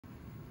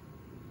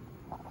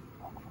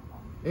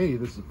Hey,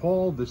 this is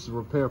Paul. This is a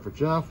repair for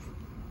Jeff.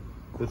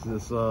 This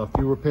is a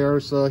few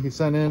repairs he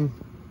sent in.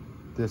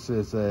 This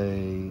is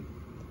a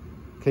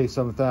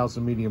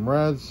K7000 medium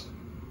res.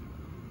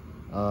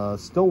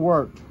 Still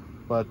worked,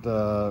 but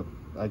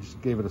I just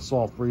gave it a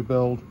soft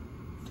rebuild.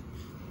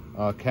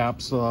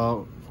 Caps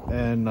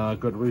and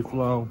good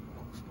reflow.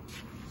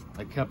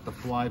 I kept the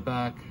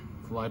flyback.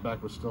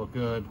 Flyback was still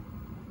good.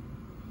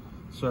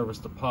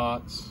 Serviced the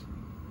pots.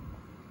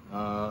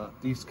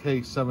 These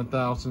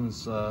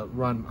K7000s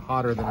run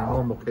hotter than a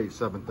normal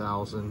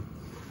K7000,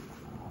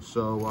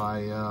 so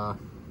I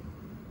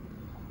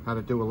had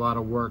to do a lot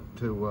of work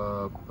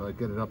to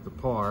get it up to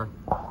par.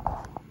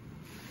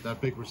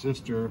 That big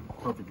resistor,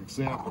 perfect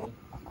example,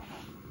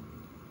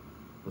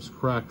 was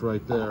cracked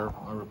right there.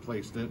 I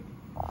replaced it.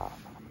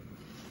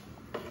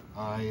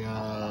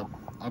 I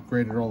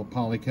upgraded all the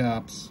poly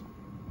caps,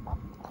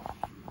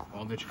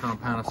 all Nichicon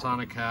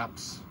Panasonic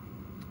caps.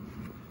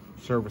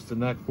 Serviced the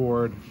neck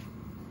board.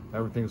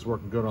 Everything's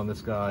working good on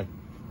this guy.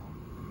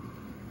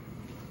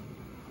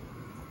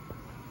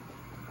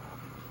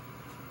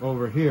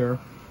 Over here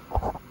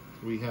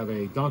we have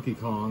a Donkey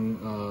Kong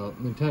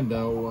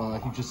Nintendo.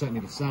 He just sent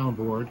me the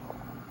soundboard.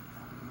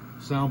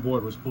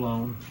 Soundboard was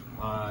blown.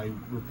 I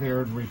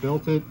repaired and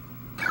rebuilt it.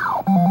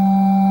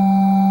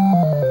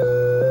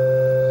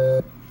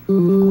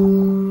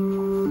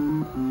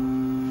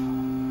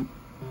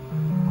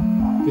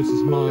 This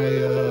is my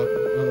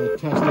little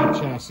testing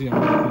chassis I'm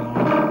working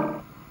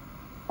on.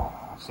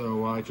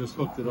 So I just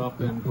hooked it up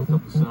and hooked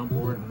up the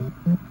soundboard and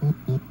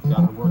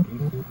got it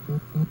working.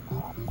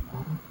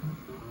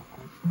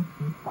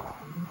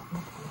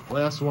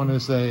 Last one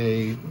is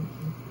a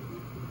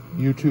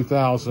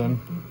U2000.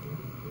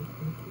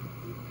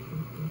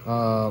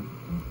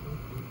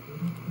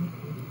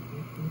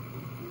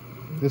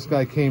 This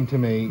guy came to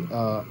me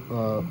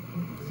a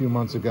few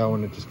months ago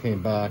and it just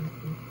came back.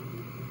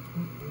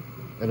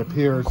 It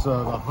appears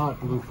the hot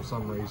blew for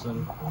some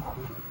reason.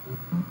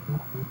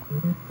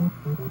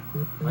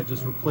 I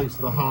just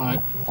replaced the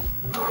hot.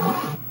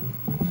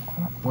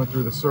 Went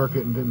through the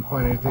circuit and didn't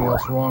find anything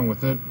else wrong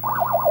with it.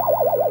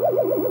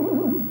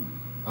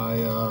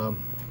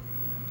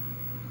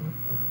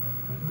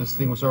 This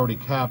thing was already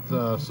capped,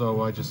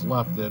 so I just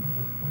left it.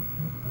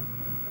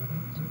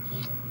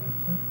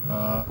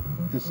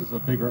 This is a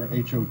bigger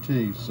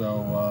HOT,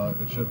 so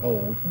it should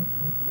hold.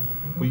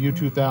 With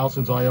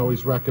U2000s, I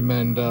always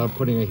recommend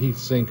putting a heat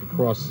sink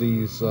across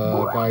these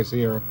guys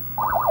here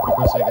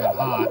because they get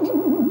hot.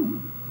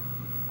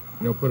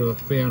 You know, put a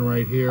fan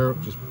right here,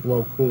 just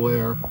blow cool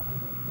air.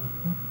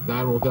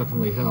 That will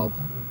definitely help.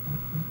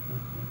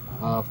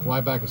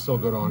 Flyback is still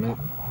good on it.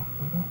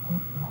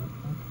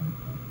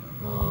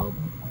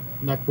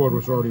 Neckboard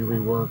was already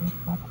reworked.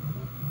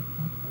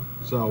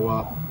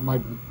 So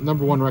my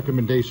number one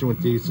recommendation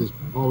with these is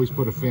always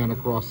put a fan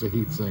across the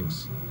heat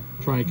sinks.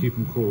 Try and keep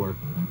them cooler.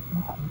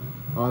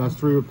 That's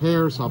 3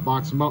 repairs. I'll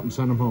box them up and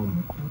send them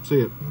home.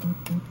 See ya.